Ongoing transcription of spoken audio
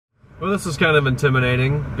Well, this is kind of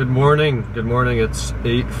intimidating. Good morning. Good morning. It's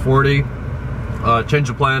 8:40. Change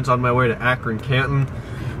of plans on my way to Akron-Canton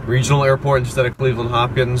Regional Airport instead of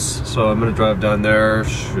Cleveland-Hopkins. So I'm going to drive down there.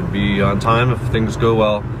 Should be on time if things go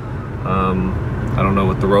well. I don't know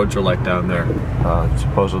what the roads are like down there.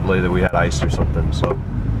 Supposedly that we had ice or something. So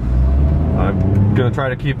I'm going to try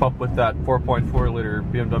to keep up with that 4.4 liter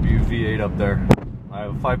BMW V8 up there. I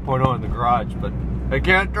have a 5.0 in the garage, but I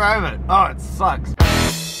can't drive it. Oh, it sucks.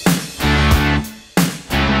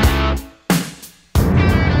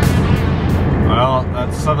 Well,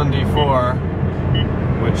 that's 74,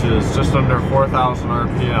 which is just under 4,000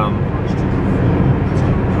 RPM.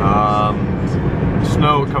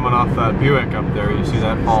 Snow coming off that Buick up there. You see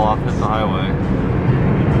that fall off, hit the highway.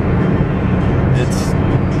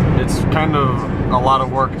 It's kind of a lot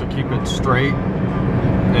of work to keep it straight,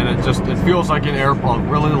 and it feels like a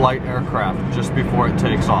really light aircraft just before it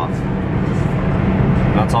takes off.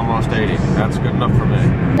 That's almost 80. That's good enough for me.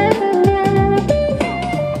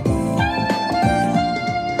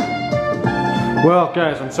 Well,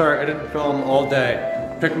 guys, I'm sorry I didn't film all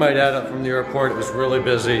day. Picked my dad up from the airport. It was really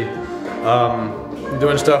busy.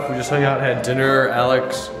 Doing stuff. We just hung out, had dinner.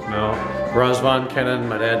 Razvan, Kenan,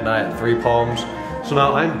 my dad and I at 3 Palms. So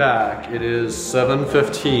now I'm back. It is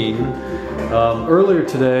 7:15. Earlier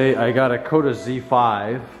today, I got a Coda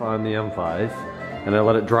Z5 on the M5, and I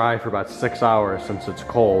let it dry for about 6 hours since it's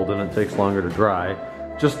cold and it takes longer to dry.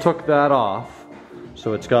 Just took that off.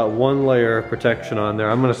 So it's got 1 layer of protection on there.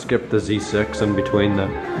 I'm gonna skip the Z6 in between the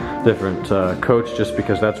different coats just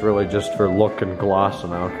because that's really just for look and gloss,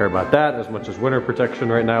 and I don't care about that as much as winter protection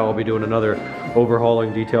right now. I'll be doing another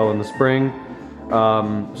overhauling detail in the spring.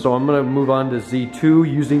 So I'm gonna move on to Z2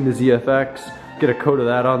 using the ZFX, get a coat of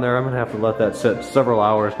that on there. I'm gonna have to let that sit several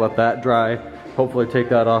hours, let that dry. Hopefully take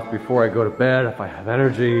that off before I go to bed if I have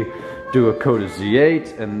energy. Do a coat of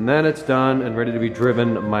Z8, and then it's done and ready to be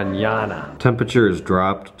driven mañana. Temperature is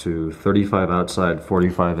dropped to 35 outside,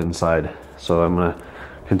 45 inside. So I'm gonna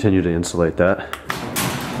continue to insulate that.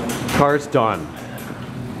 Car's done.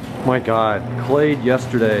 My God, Clade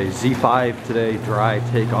yesterday, Z5 today, dry,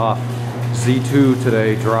 take off. Z2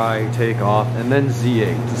 today, dry, take off, and then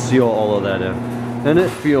Z8 to seal all of that in. And it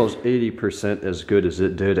feels 80% as good as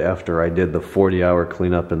it did after I did the 40-hour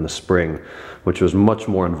cleanup in the spring, which was much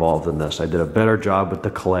more involved than this. I did a better job with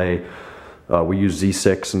the clay. We used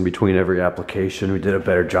Z6 in between every application. We did a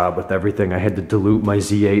better job with everything. I had to dilute my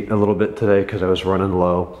Z8 a little bit today because I was running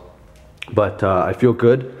low. But I feel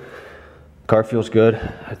good. Car feels good.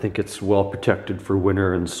 I think it's well protected for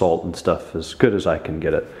winter and salt and stuff, as good as I can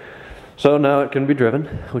get it. So now it can be driven,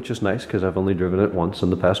 which is nice because I've only driven it once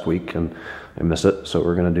in the past week and I miss it. So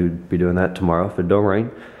we're gonna be doing that tomorrow if it don't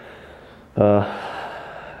rain.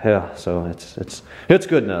 Yeah, so it's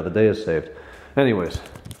good now. The day is saved. Anyways,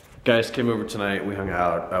 guys came over tonight. We hung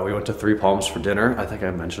out. We went to 3 Palms for dinner. I think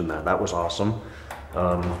I mentioned that. That was awesome.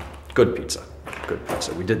 Good pizza. Good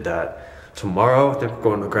pizza. We did that. Tomorrow, I think we're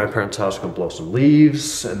going to the grandparents' house, gonna blow some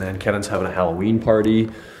leaves, and then Kenan's having a Halloween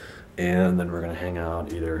party. And then we're gonna hang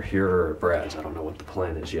out either here or at Brad's. I don't know what the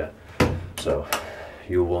plan is yet. So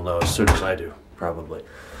you will know as soon as I do, probably.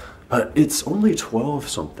 But it's only 12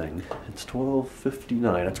 something. It's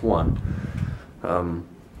 12:59, it's 1.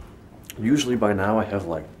 Usually by now I have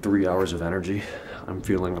like 3 hours of energy. I'm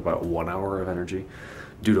feeling about 1 hour of energy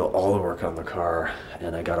due to all the work on the car,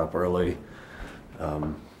 and I got up early.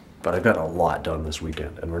 But I've got a lot done this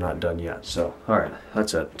weekend and we're not done yet. So, all right,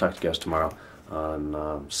 that's it. Talk to you guys tomorrow.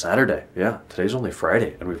 On Saturday. Yeah, today's only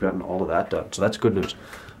Friday and we've gotten all of that done. So that's good news.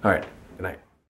 All right.